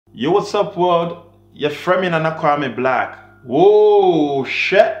Yo, what's up, world? You're framing and Kwame Black. Whoa,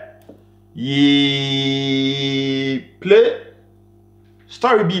 shit. Ye play.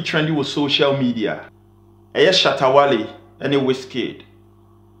 Story be trendy with social media. Yes, Shatta Wale and Wizkid.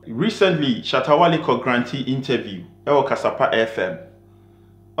 Recently, Shatta Wale could grantee interview. Ewo Kasapa FM.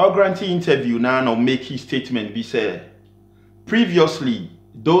 Our grantee interview now make his statement be said. Previously,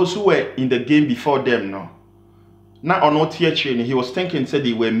 those who were in the game before them now. Now on OTH, he was thinking said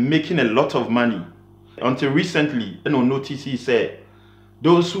they were making a lot of money. Until recently, notice he said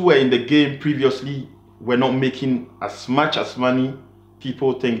those who were in the game previously were not making as much as money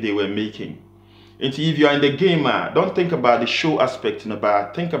people think they were making. And if you are in the game, don't think about the show aspect,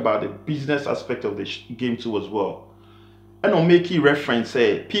 but think about the business aspect of the game too as well. And on making reference,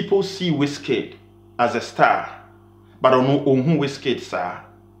 say people see Wizkid as a star, but on who Wizkid star.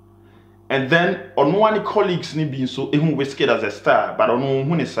 And then on one colleagues ni being so Wizkid as a star, but on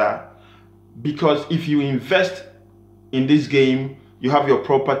who is star. Because if you invest in this game, you have your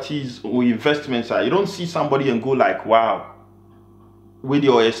properties or investments, you don't see somebody and go like, wow, with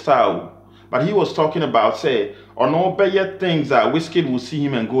your style. But he was talking about, say, on all better things that Wizkid will see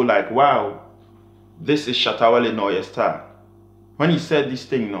him and go like, wow, this is Shatta Wale no your star. When he said this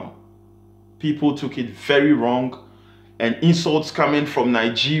thing, no, people took it very wrong, and insults coming from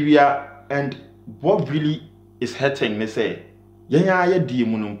Nigeria. And what really is hurting, they say, they are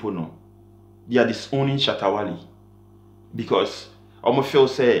disowning Shatta Wale. Because I feel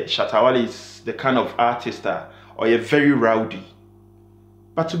say Shatta Wale is the kind of artist or a very rowdy.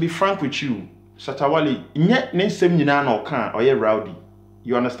 But to be frank with you, Shatta Wale, or rowdy.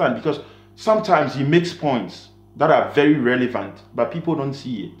 You understand? Because sometimes he makes points that are very relevant, but people don't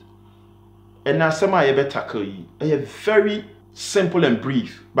see it. And now some are tackle you. Very simple and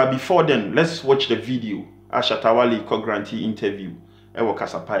brief. But before then, let's watch the video. Shatta Wale co-grantee interview. Ewo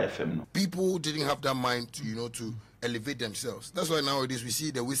Kasapa FM. People didn't have that mind to, to elevate themselves. That's why nowadays we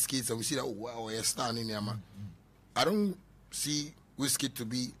see the Wizkids and we see that, oh, wow, you're standing there, man. I don't see Wizkid to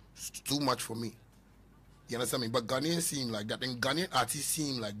be too much for me. You understand me? But Ghanaians see him like that, and Ghanaian artists see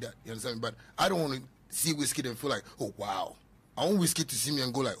him like that. You understand me? But I don't want to see Wizkid and feel like, oh, wow. I want Wizkid to see me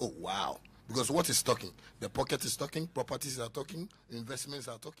and go like, oh, wow. Because what is talking? The pocket is talking, properties are talking, investments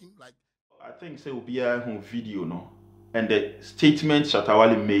are talking. Like, I think it will be a video, no? And the statement Shatta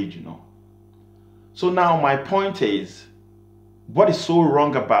Wale made, So now my point is, what is so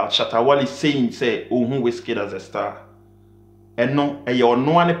wrong about Shatta Wale saying, say, oh, Wizkid as a star? And no, your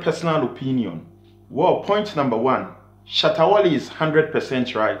no personal opinion. Well, point number one, Shatta Wale is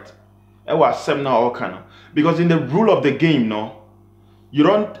 100% right. Because in the rule of the game, no, you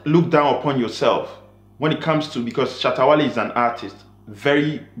don't look down upon yourself when it comes to, because Shatta Wale is an artist,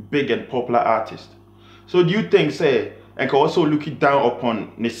 very big and popular artist. So do you think, say, and can also look it down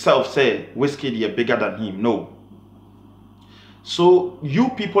upon yourself, say, Wizkid is bigger than him? No. So you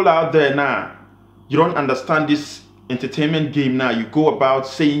people out there now, you don't understand this entertainment game now. You go about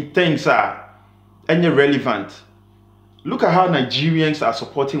saying things are irrelevant. Look at how Nigerians are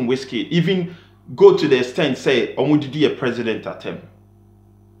supporting Wizkid. Even go to the extent, say, Omudidi a president attempt.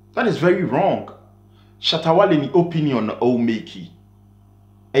 That is very wrong. Shatta Wale in the opinion o makey.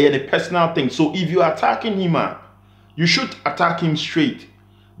 A personal thing. So if you are attacking him, you should attack him straight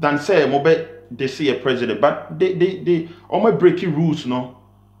than say mobe they say a president. But they almost breaking rules, no,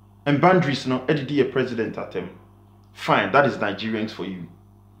 and boundaries, no, edit a president at them. Fine, that is Nigerians for you.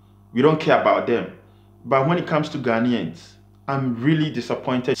 We don't care about them. But when it comes to Ghanaians, I'm really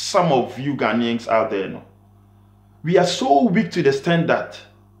disappointed. Some of you Ghanaians out there, no, we are so weak to the extent that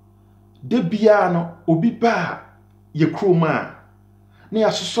de biano obiba ye kroma. Ne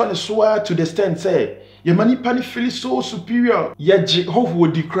asusone soa to the extent say ye mani pani feel so superior. Ye hope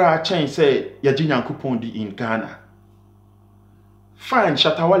would decry chain say ye Nyankopon di in Ghana. Fine,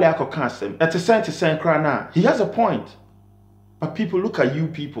 Shatta Wale akokasem. At a cent na, he has a point. But people, look at you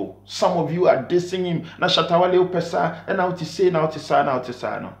people. Some of you are dissing him. Na Shatta Wale opesa and now to say now to say now to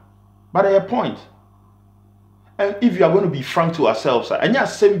say no. But at a point. And if you are going to be frank to ourselves, and ya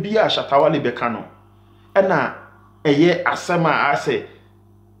same be a Shatta Wale bekano. And na a ye asema I say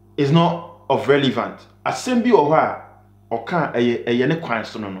is not of relevant. Assembly or can a ne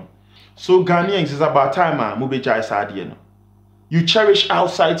kwanso no. So Ghanaians is about time mube jai sadie no. You cherish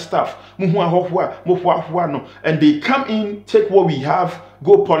outside stuff, and they come in, take what we have,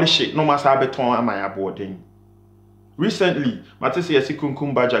 go polish it, no matter beton am I boarding. Recently, Matese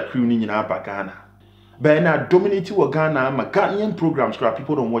Kunkum Baja crew in Ghana. But now dominating what Ghana, Ghanaian programs,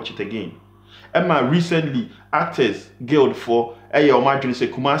 people don't watch it again. Emma recently Actors Guild for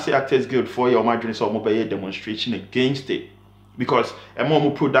Kumasi Actors Guild for your margin is almost a demonstration against it. because more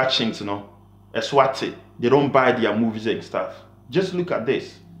productions, you know, swat they don't buy their movies and stuff. Just look at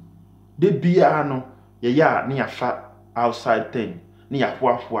this. They be no yeah near fat outside thing near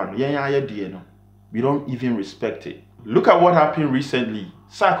one no. We don't even respect it. Look at what happened recently.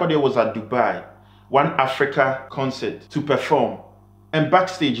 Sarkodie was at Dubai, one Africa concert to perform, and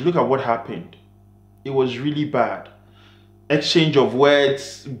backstage, look at what happened. It was really bad. Exchange of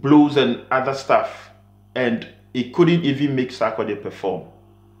words, blows, and other stuff, and it couldn't even make Sarkodie perform.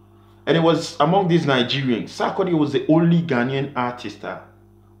 And it was among these Nigerians. Sarkodie was the only Ghanaian artist.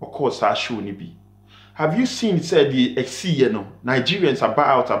 Of course, I should be. Have you seen, said the Nigerians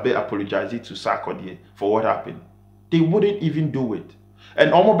about a bit apologizing to Sarkodie for what happened? They wouldn't even do it.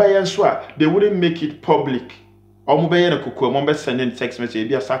 And they wouldn't make it public. Sending text message,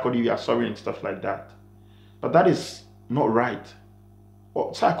 Sarkodie, we are sorry and stuff like that. But that is not right.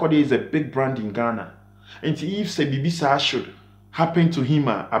 Sarkodie is a big brand in Ghana. And if say Bibisa should happen to him,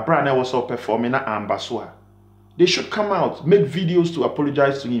 a brand that was performing at Ambassador, they should come out, make videos to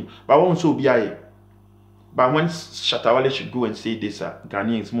apologize to him. But also be But when Shatta should go and say this,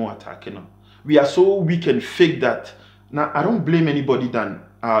 Ghanaians more attacking. We are so weak and fake that now I don't blame anybody than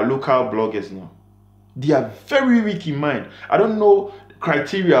our local bloggers now. They are very weak in mind. I don't know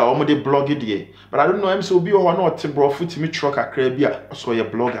criteria or they blog it here, but I don't know MSOB or not bro foot me truck a crabia so a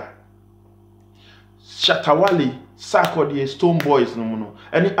blogger. Shatta, Sarkodie, Stone Boys, no.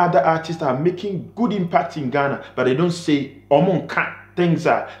 Any other artists are making good impact in Ghana, but they don't say things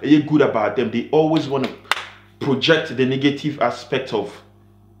are good about them. They always want to project the negative aspect of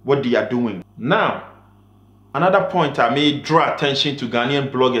what they are doing. Now, another point I may draw attention to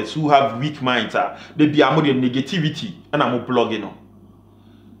Ghanaian bloggers who have weak minds. They be more the negativity and I'm blogging.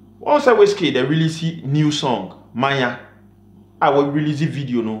 Once I Wizkid, they release a new song, Maya. I will release a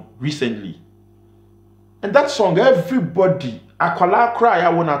video recently. And that song, everybody, akwala cry I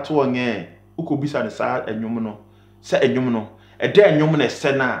wanna to nge. Uko bisa ne sa enyum no. Se enyum no. E de enyum na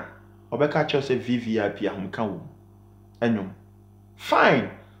se na. Obeka cho se VVIP ahumka wo. Enyum.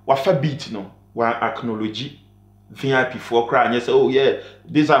 Fine. Wa fa beat no. Wa acknowledge VIP for cry and you say, oh yeah,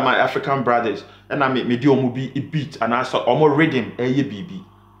 these are my African brothers. And I me di omo bi a beat and I saw omo rhythm eye bibi.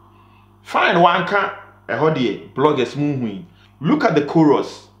 Fine, one can bloggers moving. Look at the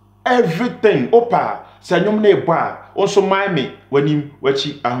chorus. Everything opa sanyom na eba also me when him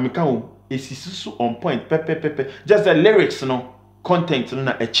wechi ahumika is on point pepe just the lyrics content no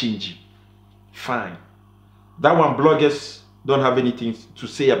na a change. Fine, that one bloggers don't have anything to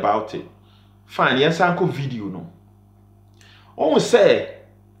say about it. Fine, yes uncle video no almost say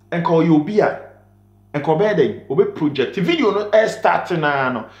enko you be enko beden obe project video no starting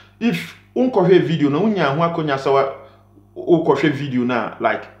na no if unko video no unya ho akonya sawa ukɔ video na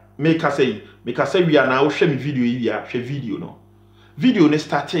like make us say we are now show me video here share video no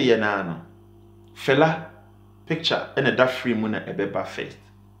start here na no fella picture and a that frame na ebeba first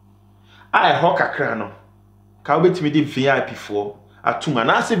I ho kakra no ka obetimi de VIP for atuma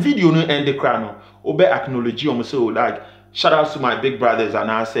na say video no end the kra no obe acknowledge o say like shout out to my big brothers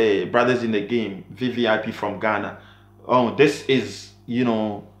and I say brothers in the game VVIP from Ghana. Oh, this is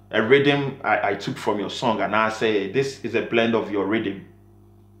a rhythm I took from your song, and I say this is a blend of your rhythm.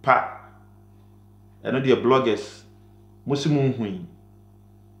 Pa. I know the bloggers. Musimun hui.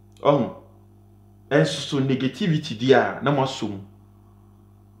 Oh. And so negativity there. No more soon.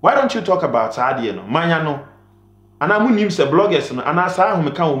 Why don't you talk about Sadia no? Manya no. And I'm names the bloggers and I saw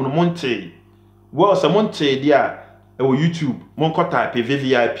whom come on Monte. Well, some Monte there. YouTube. Monko type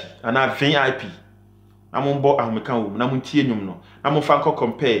VVIP and I VIP. I'm on board and I'm on Tienum no. I'm on Franco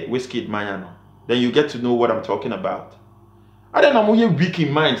compare Wizkid Maya no. Then you get to know what I'm talking about. I don't know weak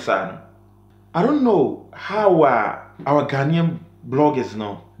in mind, son. I don't know how our Ghanaian bloggers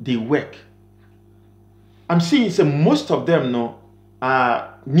now they work. I'm seeing most of them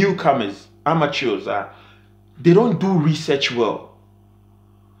are newcomers, amateurs. They don't do research well.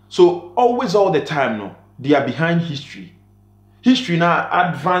 So always all the time they are behind history. History now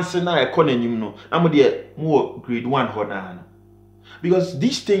advancing now economy I'm more grade 1 honor. Because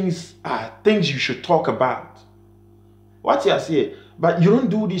these things are things you should talk about. What you say? But you don't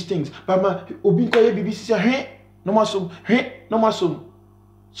do these things. But ma obinko BBC say hey no masum.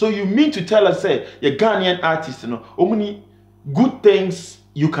 So you mean to tell us say your Ghanaian artist how many good things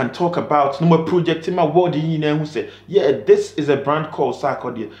you can talk about no more projecting my word in who say yeah this is a brand called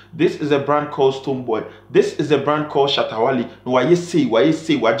Sarkodie, this is a brand called Stoneboy, this is a brand called Shatta. No why you say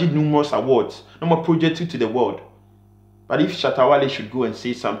why did numerous awards no more projected to the world. But if Shatta should go and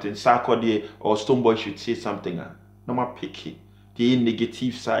say something, Sarkodie or Stoneboy should say something, no more picky the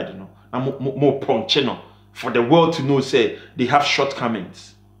negative side more punchy for the world to know, say, they have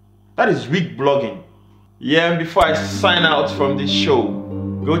shortcomings. That is weak blogging. Yeah, and before I sign out from this show,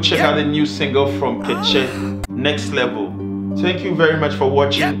 go check out the new single from Keche, Next Level. Thank you very much for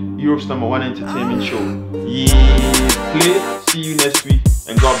watching Europe's #1 entertainment show. Yeah, play. See you next week,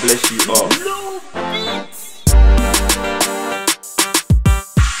 and God bless you all.